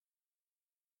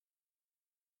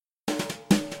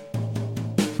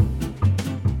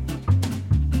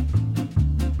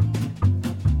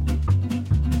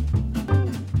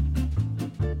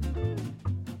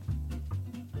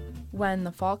When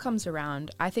the fall comes around,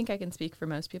 I think I can speak for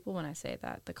most people when I say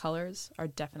that the colors are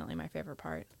definitely my favorite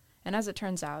part. And as it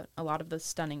turns out, a lot of the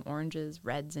stunning oranges,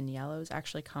 reds, and yellows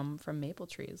actually come from maple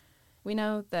trees. We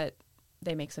know that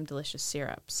they make some delicious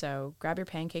syrup, so grab your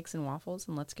pancakes and waffles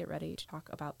and let's get ready to talk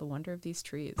about the wonder of these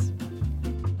trees.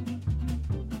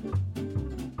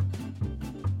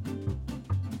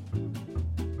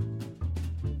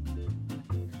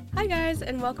 Hi guys,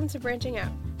 and welcome to Branching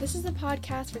Out. This is the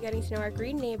podcast for getting to know our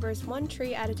green neighbors one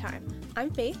tree at a time. I'm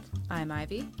Faith. I'm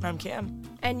Ivy. I'm Cam.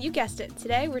 And you guessed it,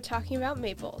 today we're talking about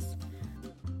maples.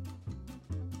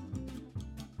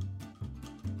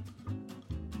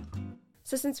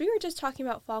 So since we were just talking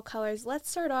about fall colors, let's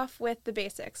start off with the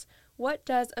basics. What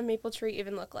does a maple tree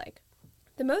even look like?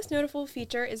 The most notable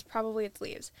feature is probably its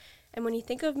leaves. And when you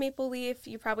think of maple leaf,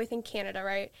 you probably think Canada,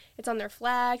 right? It's on their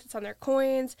flags, it's on their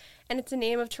coins, and it's the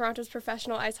name of Toronto's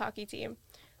professional ice hockey team.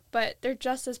 But they're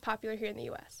just as popular here in the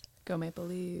U.S. Go Maple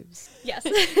Leaves. Yes.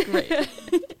 Great.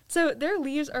 So their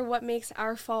leaves are what makes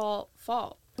our fall.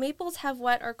 Maples have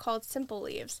what are called simple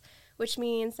leaves, which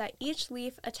means that each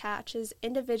leaf attaches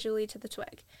individually to the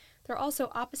twig. They're also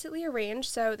oppositely arranged,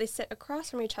 so they sit across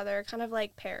from each other, kind of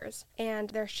like pears.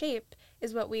 And their shape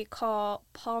is what we call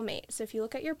palmate. So if you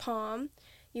look at your palm,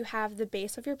 you have the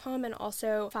base of your palm and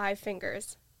also 5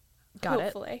 fingers. Got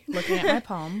hopefully. it. Looking at my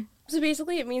palm. So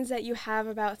basically it means that you have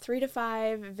about 3 to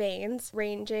 5 veins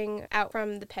ranging out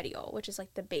from the petiole, which is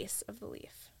like the base of the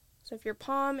leaf. So if your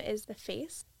palm is the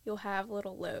face, you'll have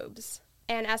little lobes.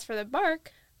 And as for the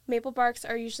bark, maple barks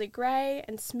are usually gray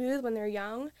and smooth when they're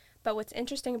young, but what's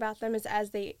interesting about them is as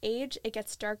they age, it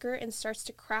gets darker and starts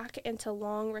to crack into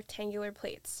long rectangular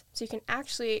plates. So you can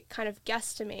actually kind of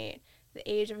guesstimate the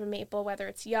age of a maple, whether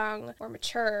it's young or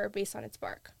mature, based on its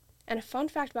bark. And a fun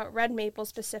fact about red maple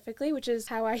specifically, which is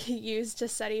how I used to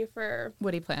study for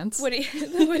Woody plants.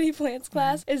 the woody plants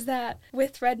class, is that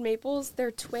with red maples,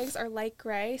 their twigs are light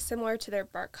gray, similar to their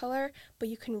bark color, but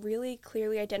you can really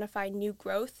clearly identify new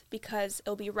growth because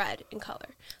it'll be red in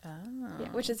color. Oh. Yeah,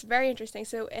 which is very interesting.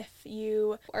 So if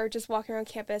you are just walking around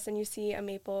campus and you see a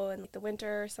maple in like the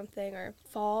winter or something, or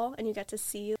fall, and you get to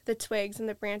see the twigs and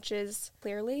the branches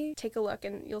clearly, take a look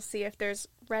and you'll see if there's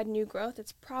red new growth,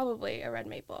 it's probably a red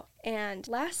maple. And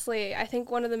lastly, I think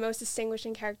one of the most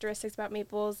distinguishing characteristics about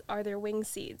maples are their wing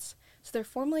seeds. So they're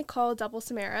formally called double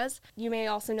samaras. You may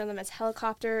also know them as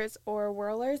helicopters or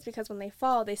whirlers because when they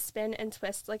fall, they spin and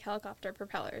twist like helicopter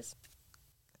propellers.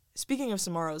 Speaking of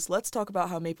samaras, let's talk about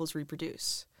how maples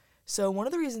reproduce. So one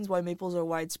of the reasons why maples are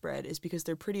widespread is because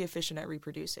they're pretty efficient at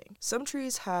reproducing. Some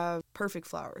trees have perfect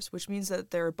flowers, which means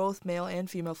that there are both male and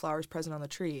female flowers present on the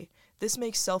tree. This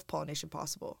makes self-pollination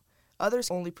possible.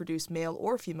 Others only produce male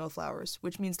or female flowers,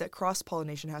 which means that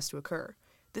cross-pollination has to occur.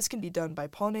 This can be done by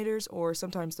pollinators or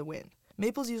sometimes the wind.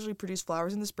 Maples usually produce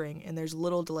flowers in the spring, and there's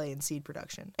little delay in seed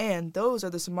production. And those are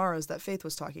the samaras that Faith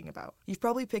was talking about. You've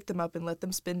probably picked them up and let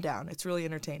them spin down. It's really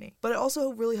entertaining. But it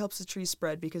also really helps the trees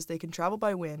spread because they can travel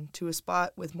by wind to a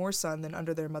spot with more sun than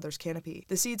under their mother's canopy.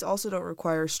 The seeds also don't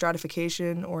require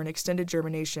stratification or an extended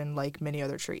germination like many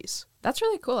other trees. That's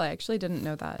really cool. I actually didn't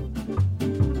know that.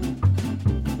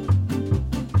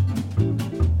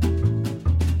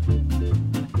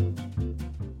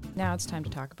 Now it's time to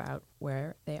talk about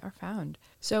where they are found.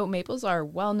 So maples are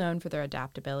well known for their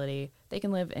adaptability. They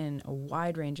can live in a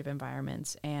wide range of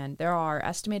environments, and there are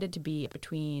estimated to be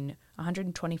between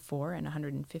 124 and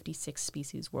 156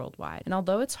 species worldwide. And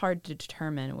although it's hard to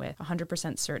determine with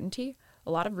 100% certainty,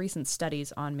 a lot of recent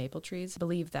studies on maple trees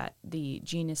believe that the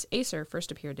genus Acer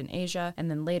first appeared in Asia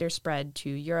and then later spread to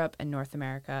Europe and North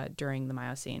America during the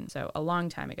Miocene, so a long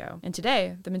time ago. And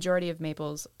today, the majority of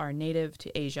maples are native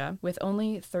to Asia, with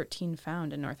only 13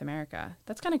 found in North America.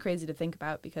 That's kind of crazy to think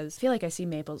about because I feel like I see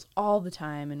maples all the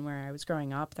time, and where I was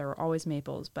growing up, there were always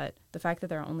maples, but the fact that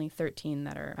there are only 13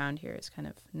 that are found here is kind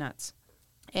of nuts.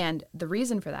 And the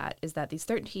reason for that is that these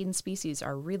 13 species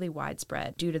are really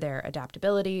widespread due to their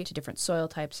adaptability to different soil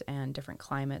types and different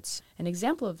climates. An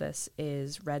example of this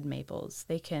is red maples.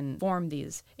 They can form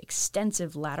these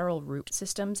extensive lateral root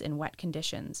systems in wet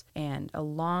conditions, and a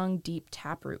long, deep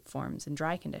taproot forms in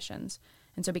dry conditions.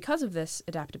 And so because of this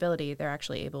adaptability, they're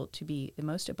actually able to be the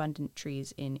most abundant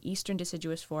trees in eastern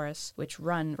deciduous forests, which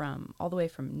run from all the way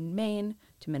from Maine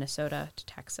to Minnesota to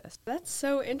Texas. That's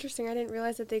so interesting. I didn't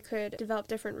realize that they could develop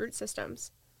different root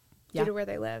systems due to where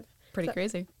they live. Pretty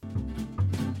crazy.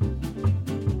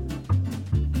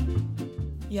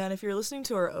 Yeah, and if you're listening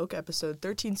to our oak episode,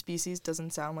 13 species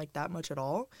doesn't sound like that much at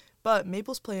all, but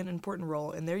maples play an important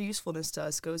role, and their usefulness to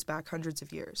us goes back hundreds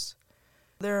of years.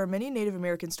 There are many Native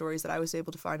American stories that I was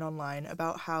able to find online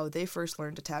about how they first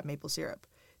learned to tap maple syrup.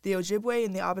 The Ojibwe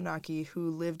and the Abenaki, who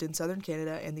lived in southern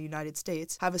Canada and the United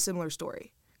States, have a similar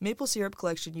story. Maple syrup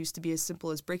collection used to be as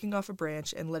simple as breaking off a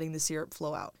branch and letting the syrup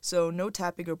flow out, so no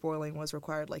tapping or boiling was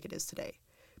required like it is today.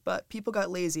 But people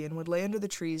got lazy and would lay under the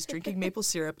trees drinking maple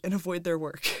syrup and avoid their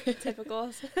work.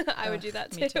 Typical. I would do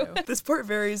that Me too. This part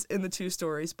varies in the two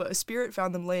stories, but a spirit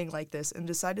found them laying like this and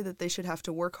decided that they should have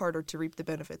to work harder to reap the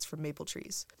benefits from maple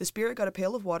trees. The spirit got a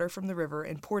pail of water from the river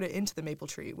and poured it into the maple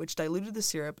tree, which diluted the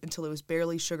syrup until it was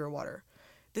barely sugar water.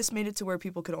 This made it to where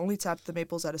people could only tap the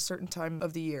maples at a certain time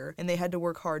of the year, and they had to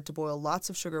work hard to boil lots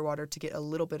of sugar water to get a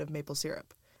little bit of maple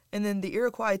syrup. And then the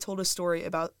Iroquois told a story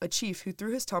about a chief who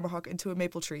threw his tomahawk into a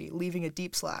maple tree, leaving a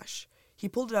deep slash. He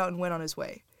pulled it out and went on his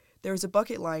way. There was a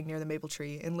bucket lying near the maple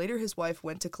tree, and later his wife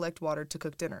went to collect water to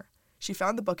cook dinner. She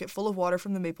found the bucket full of water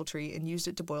from the maple tree and used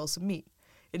it to boil some meat.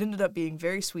 It ended up being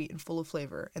very sweet and full of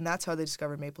flavor, and that's how they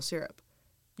discovered maple syrup.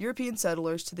 European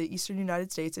settlers to the eastern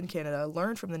United States and Canada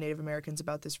learned from the Native Americans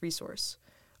about this resource.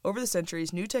 Over the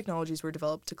centuries, new technologies were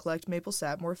developed to collect maple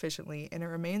sap more efficiently, and it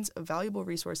remains a valuable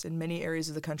resource in many areas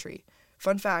of the country.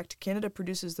 Fun fact, Canada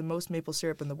produces the most maple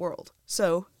syrup in the world.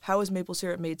 So, how is maple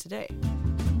syrup made today?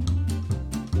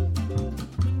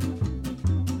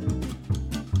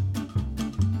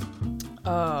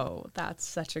 Oh, that's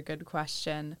such a good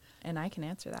question, and I can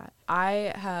answer that.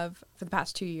 I have, for the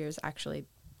past 2 years, actually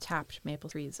tapped maple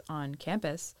trees on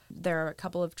campus. There are a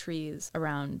couple of trees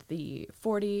around the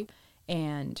 40,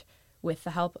 and with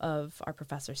the help of our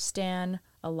professor Stan,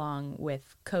 along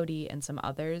with Cody and some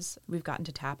others, we've gotten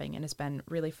to tapping, and it's been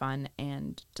really fun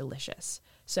and delicious.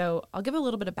 So I'll give a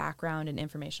little bit of background and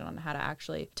information on how to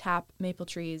actually tap maple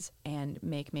trees and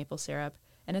make maple syrup.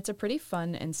 And it's a pretty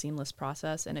fun and seamless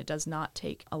process, and it does not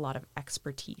take a lot of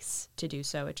expertise to do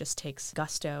so. It just takes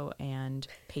gusto and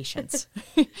patience.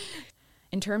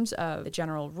 In terms of the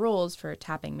general rules for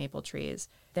tapping maple trees,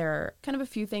 there are kind of a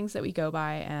few things that we go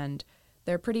by, and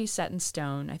they're pretty set in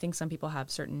stone. I think some people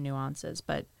have certain nuances,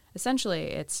 but essentially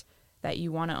it's that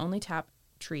you want to only tap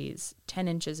trees 10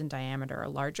 inches in diameter or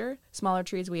larger. Smaller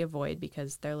trees we avoid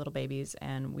because they're little babies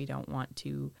and we don't want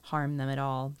to harm them at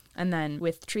all. And then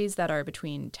with trees that are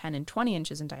between 10 and 20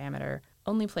 inches in diameter,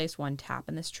 only place one tap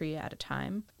in this tree at a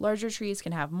time. Larger trees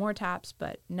can have more taps,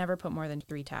 but never put more than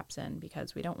 3 taps in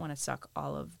because we don't want to suck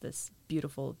all of this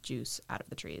beautiful juice out of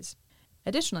the trees.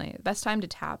 Additionally, the best time to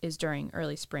tap is during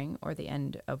early spring or the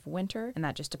end of winter, and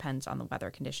that just depends on the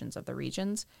weather conditions of the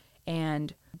regions.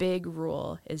 And big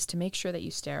rule is to make sure that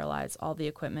you sterilize all the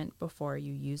equipment before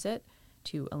you use it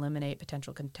to eliminate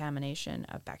potential contamination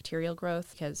of bacterial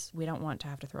growth, because we don't want to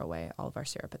have to throw away all of our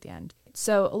syrup at the end.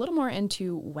 So a little more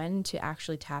into when to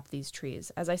actually tap these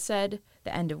trees. As I said,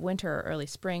 the end of winter or early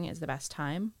spring is the best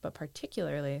time, but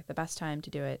particularly the best time to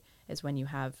do it is when you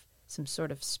have some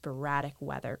sort of sporadic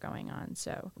weather going on.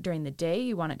 So during the day,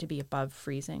 you want it to be above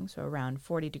freezing, so around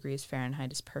 40 degrees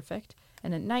Fahrenheit is perfect.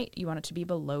 And at night, you want it to be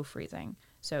below freezing.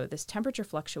 So this temperature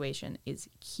fluctuation is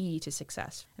key to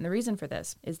success. And the reason for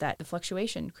this is that the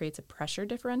fluctuation creates a pressure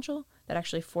differential that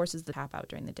actually forces the tap out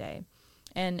during the day.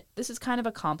 And this is kind of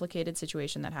a complicated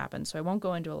situation that happens, so I won't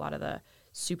go into a lot of the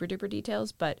super duper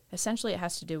details, but essentially it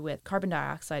has to do with carbon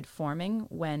dioxide forming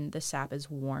when the sap is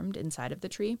warmed inside of the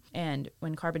tree. And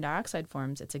when carbon dioxide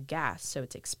forms, it's a gas, so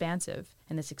it's expansive.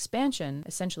 And this expansion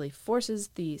essentially forces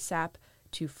the sap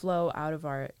to flow out of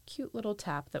our cute little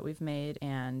tap that we've made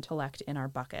and collect in our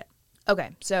bucket.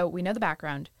 Okay, so we know the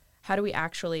background. How do we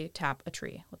actually tap a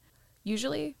tree?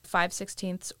 Usually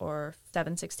 5/16 or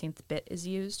 7/16 bit is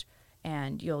used,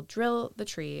 and you'll drill the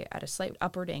tree at a slight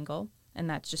upward angle, and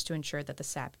that's just to ensure that the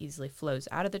sap easily flows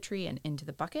out of the tree and into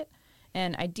the bucket.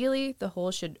 And ideally, the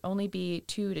hole should only be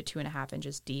 2 to 2.5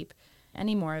 inches deep.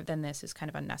 Any more than this is kind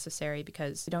of unnecessary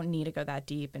because we don't need to go that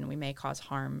deep and we may cause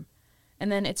harm.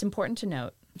 And then it's important to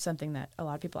note something that a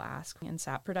lot of people ask in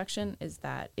sap production is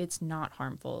that it's not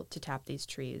harmful to tap these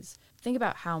trees. Think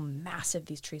about how massive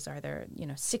these trees are. They're,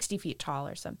 60 feet tall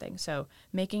or something. So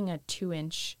making a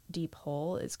 2-inch deep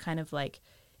hole is kind of like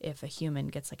if a human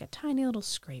gets like a tiny little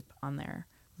scrape on their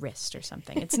wrist or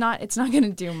something. It's not going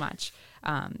to do much.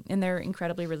 And they're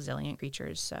incredibly resilient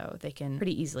creatures, so they can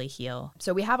pretty easily heal.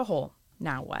 So we have a hole.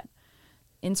 Now what?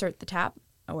 Insert the tap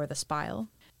or the spile,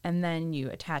 and then you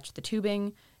attach the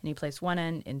tubing and you place one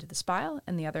end into the spile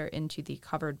and the other into the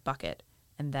covered bucket.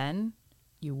 And then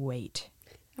you wait.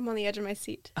 I'm on the edge of my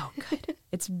seat. Oh, good.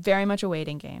 It's very much a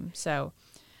waiting game. So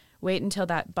wait until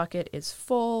that bucket is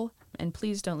full, and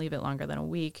please don't leave it longer than a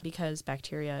week because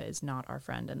bacteria is not our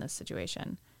friend in this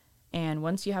situation. And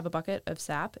once you have a bucket of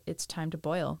sap, it's time to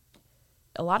boil.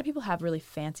 A lot of people have really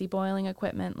fancy boiling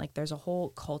equipment. Like there's a whole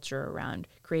culture around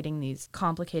creating these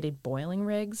complicated boiling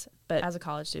rigs. But as a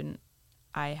college student,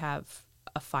 I have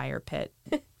a fire pit.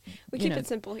 We keep it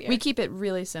simple here. We keep it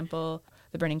really simple.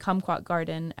 The Burning Kumquat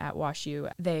Garden at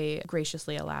WashU, they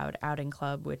graciously allowed Outing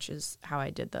Club, which is how I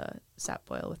did the sap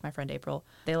boil with my friend April.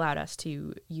 They allowed us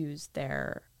to use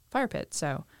their fire pit,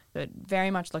 so it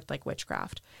very much looked like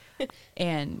witchcraft.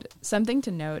 And something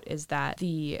to note is that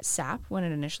the sap, when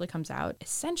it initially comes out,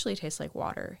 essentially tastes like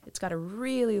water. It's got a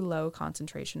really low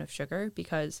concentration of sugar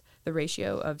because the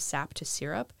ratio of sap to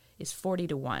syrup is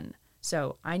 40-1.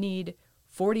 So I need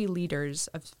 40 liters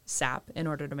of sap in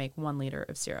order to make 1 liter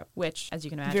of syrup, which, as you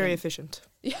can imagine... Very efficient.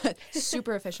 Yeah,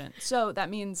 super efficient. So that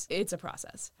means it's a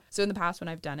process. So in the past when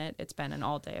I've done it, it's been an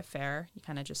all-day affair. You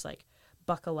kind of just like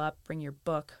buckle up, bring your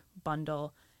book,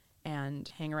 bundle, and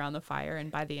hang around the fire.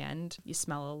 And by the end, you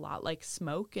smell a lot like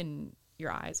smoke and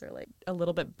your eyes are like a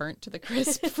little bit burnt to the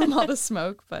crisp from all the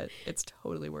smoke, but it's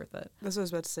totally worth it. That's what I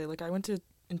was about to say. Like, I went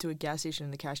into a gas station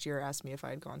and the cashier asked me if I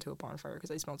had gone to a bonfire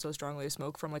because I smelled so strongly of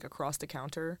smoke from like across the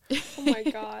counter. Oh my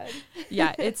God.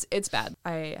 Yeah, it's bad.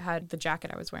 I had the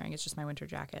jacket I was wearing. It's just my winter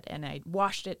jacket. And I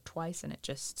washed it twice and it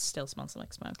just still smells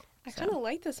like smoke. I kind of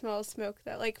like the smell of smoke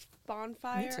though, like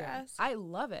bonfire-esque. I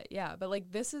love it, yeah. But like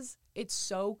it's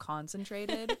so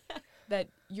concentrated that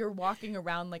you're walking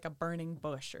around like a burning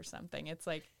bush or something. It's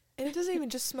like... And it doesn't even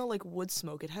just smell like wood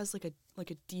smoke. It has like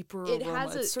a deeper it aroma.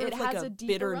 Has it's sort of like a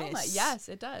deeper bitterness. Aroma. Yes,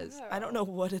 it does. Oh. I don't know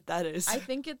what that is. I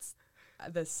think it's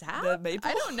the sap. The maple?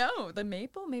 I don't know. The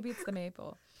maple? Maybe it's the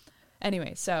maple.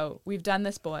 Anyway, so we've done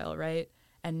this boil, right?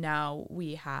 And now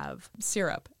we have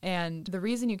syrup. And the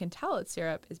reason you can tell it's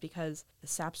syrup is because the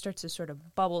sap starts to sort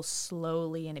of bubble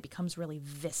slowly and it becomes really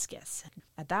viscous.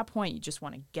 At that point, you just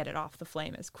want to get it off the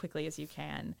flame as quickly as you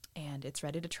can. And it's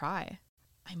ready to try.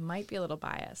 I might be a little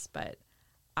biased, but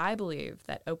I believe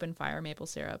that open fire maple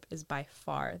syrup is by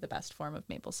far the best form of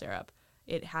maple syrup.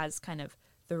 It has kind of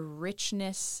the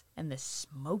richness and the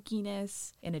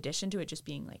smokiness in addition to it just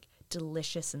being like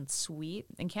delicious and sweet.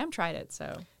 And Cam tried it,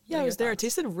 so... Yeah, I was there. It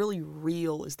tasted really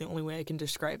real is the only way I can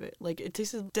describe it. Like, it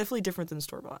tasted definitely different than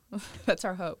store-bought. That's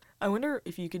our hope. I wonder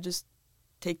if you could just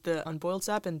take the unboiled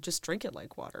sap and just drink it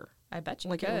like water. I bet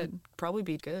you like could. It would probably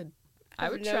be good. I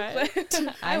would No try clue.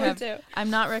 it. I would too. I'm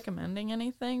not recommending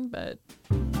anything, but...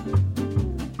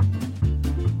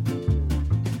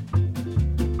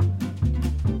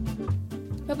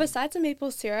 But besides the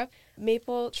maple syrup,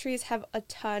 maple trees have a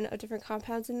ton of different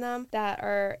compounds in them that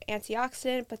are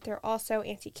antioxidant, but they're also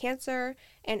anti-cancer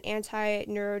and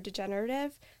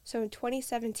anti-neurodegenerative. So in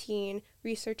 2017,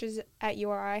 researchers at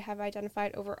URI have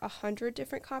identified over 100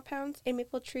 different compounds in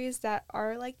maple trees that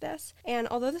are like this. And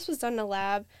although this was done in a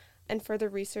lab and further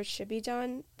research should be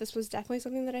done, this was definitely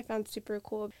something that I found super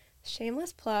cool.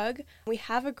 Shameless plug, we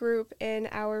have a group in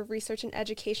our research and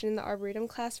education in the Arboretum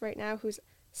class right now who's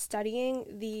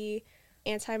studying the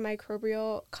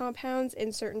antimicrobial compounds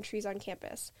in certain trees on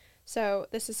campus. So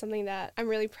this is something that I'm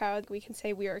really proud we can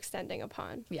say we are extending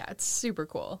upon. Yeah, it's super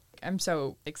cool. I'm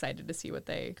so excited to see what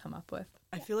they come up with.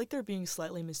 I feel like they're being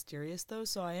slightly mysterious, though,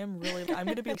 so I'm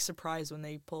going to be surprised when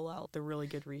they pull out the really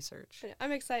good research.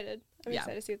 I'm excited. I'm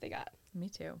excited to see what they got. Me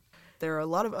too. There are a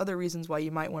lot of other reasons why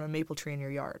you might want a maple tree in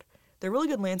your yard. They're really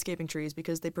good landscaping trees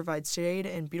because they provide shade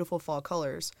and beautiful fall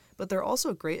colors, but they're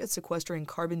also great at sequestering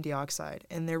carbon dioxide,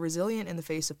 and they're resilient in the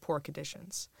face of poor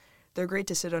conditions. They're great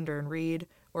to sit under and read,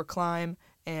 or climb,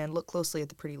 and look closely at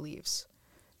the pretty leaves.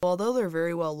 Although they're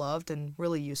very well loved and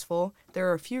really useful, there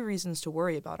are a few reasons to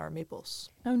worry about our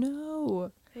maples. Oh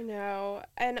no. I know.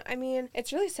 And I mean,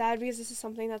 it's really sad because this is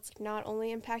something that's not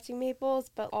only impacting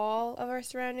maples, but all of our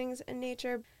surroundings and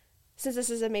nature. Since this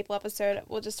is a maple episode,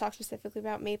 we'll just talk specifically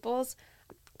about maples.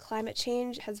 Climate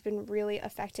change has been really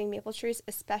affecting maple trees,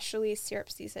 especially syrup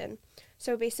season.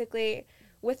 So basically,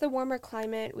 with the warmer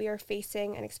climate, we are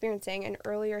facing and experiencing an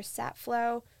earlier sap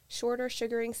flow, shorter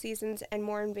sugaring seasons, and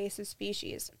more invasive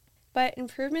species. But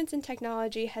improvements in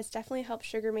technology has definitely helped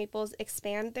sugar maples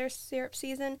expand their syrup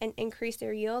season and increase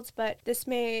their yields, but this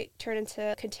may turn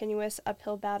into a continuous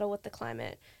uphill battle with the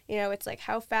climate. You know, it's like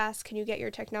how fast can you get your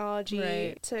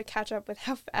technology to catch up with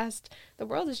how fast the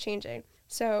world is changing.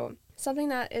 So something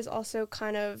that is also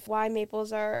kind of why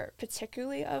maples are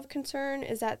particularly of concern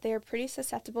is that they are pretty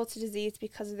susceptible to disease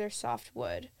because of their soft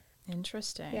wood.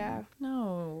 Interesting. Yeah.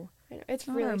 No. I know. It's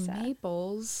Not really our sad.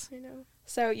 Maples. I know.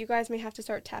 So you guys may have to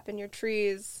start tapping your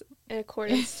trees in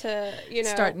accordance to,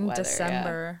 Start in weather,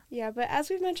 December. Yeah, but as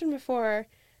we've mentioned before,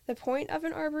 the point of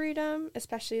an arboretum,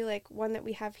 especially like one that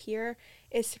we have here,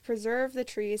 is to preserve the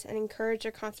trees and encourage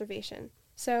their conservation.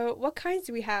 So what kinds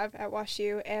do we have at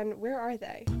WashU and where are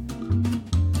they?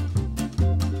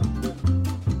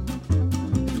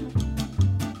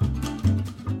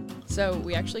 So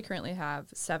we actually currently have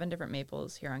 7 different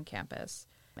maples here on campus.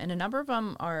 And a number of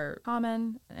them are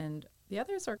common, and the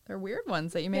others they're weird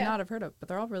ones that you may not have heard of, but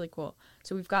they're all really cool.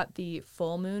 So we've got the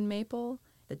full moon maple,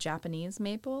 the Japanese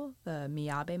maple, the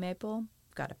Miyabe maple.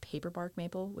 We've got a paperbark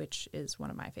maple, which is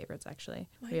one of my favorites, actually.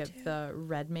 Mine we have too. the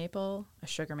red maple, a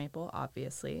sugar maple,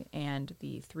 obviously, and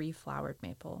the 3-flowered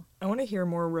maple. I want to hear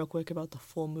more real quick about the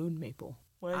full moon maple.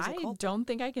 What is it I called? don't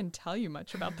think I can tell you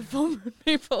much about the full moon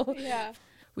maple. Yeah.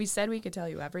 We said we could tell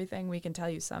you everything. We can tell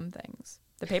you some things.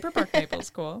 The paperbark maple's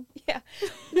cool. Yeah.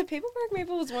 The paperbark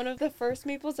maple was one of the first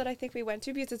maples that I think we went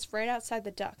to because it's right outside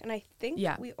the Duck. And I think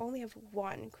we only have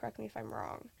one. Correct me if I'm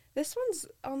wrong. This one's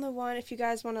on the one, if you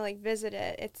guys want to like visit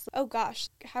it, it's, oh gosh,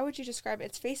 how would you describe it?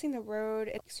 It's facing the road.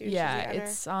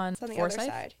 It's on the Forsyth? other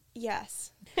side.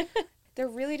 Yes. They're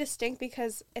really distinct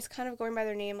because it's kind of going by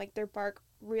their name, like their bark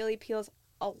really peels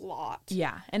a lot.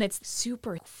 Yeah, and it's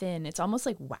super thin. It's almost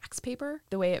like wax paper,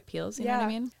 the way it peels, you know what I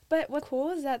mean? But what's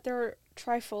cool is that they're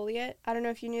trifoliate. I don't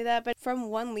know if you knew that, but from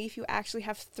one leaf, you actually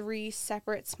have 3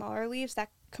 separate smaller leaves that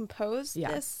compose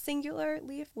this singular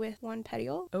leaf with one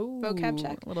petiole. Oh, vocab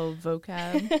check. Little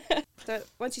vocab. So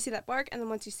once you see that bark and then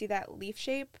once you see that leaf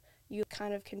shape, you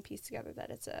kind of can piece together that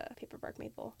it's a paperbark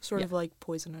maple. Sort of like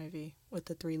poison ivy with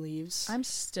the 3 leaves. I'm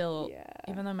still,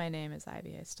 even though my name is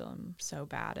Ivy, I still am so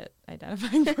bad at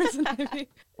identifying poison ivy.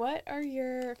 What are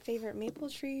your favorite maple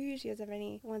trees? Do you guys have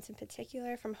any ones in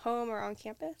particular from home or on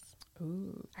campus?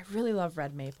 Ooh, I really love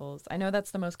red maples. I know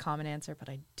that's the most common answer, but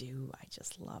I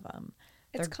just love them.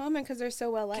 It's common because they're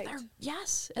so well liked.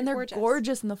 They're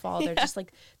gorgeous in the fall. They're just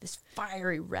like this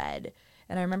fiery red.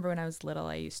 And I remember when I was little,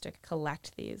 I used to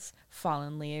collect these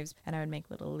fallen leaves, and I would make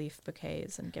little leaf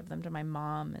bouquets and give them to my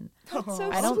mom. And that's so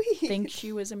I don't sweet. think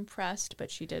she was impressed, but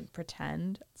she did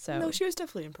pretend. So No, she was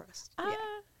definitely impressed.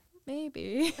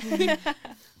 Maybe.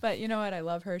 But you know what? I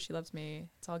love her. She loves me.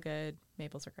 It's all good.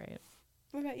 Maples are great.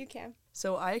 What about you, Cam?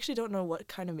 So I actually don't know what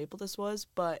kind of maple this was,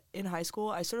 but in high school,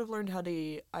 I sort of learned how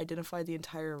to identify the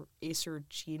entire Acer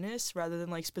genus rather than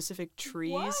like specific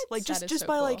trees. What? Like That is just so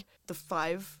by cool. like the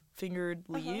 5-fingered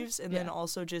leaves and then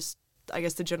also just, I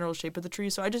guess, the general shape of the tree.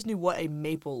 So I just knew what a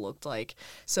maple looked like.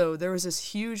 So there was this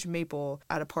huge maple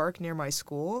at a park near my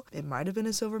school. It might have been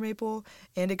a silver maple,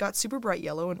 and it got super bright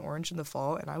yellow and orange in the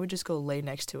fall, and I would just go lay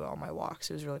next to it on my walks.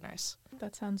 It was really nice.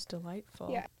 That sounds delightful.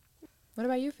 Yeah. What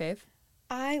about you, Faith?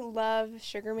 I love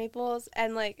sugar maples,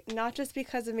 and like not just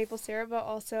because of maple syrup, but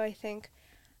also I think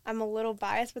I'm a little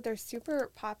biased, but they're super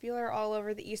popular all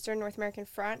over the Eastern North American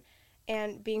front.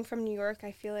 And being from New York,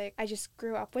 I feel like I just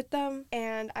grew up with them,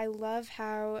 and I love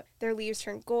how their leaves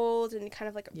turn gold and kind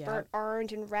of like burnt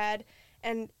orange and red.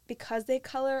 And because they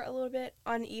color a little bit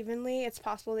unevenly, it's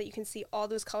possible that you can see all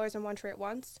those colors in one tree at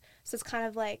once. So it's kind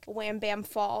of like wham bam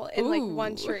fall in like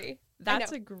one tree.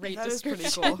 That's a great description. That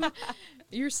is pretty cool.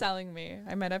 You're selling me.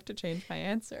 I might have to change my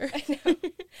answer. I know.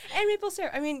 And maple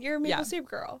syrup. I mean, you're a maple syrup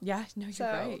girl. Yeah, no,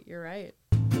 you're right.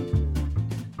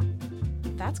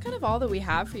 That's kind of all that we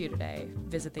have for you today.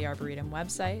 Visit the Arboretum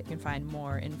website. You can find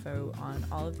more info on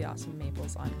all of the awesome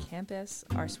maples on campus.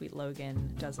 Our sweet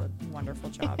Logan does a wonderful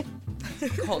job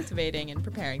cultivating and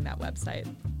preparing that website.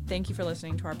 Thank you for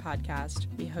listening to our podcast.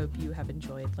 We hope you have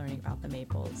enjoyed learning about the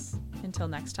maples. Until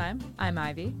next time, I'm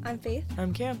Ivy. I'm Faith.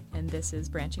 I'm Cam. And this is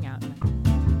Branching Out.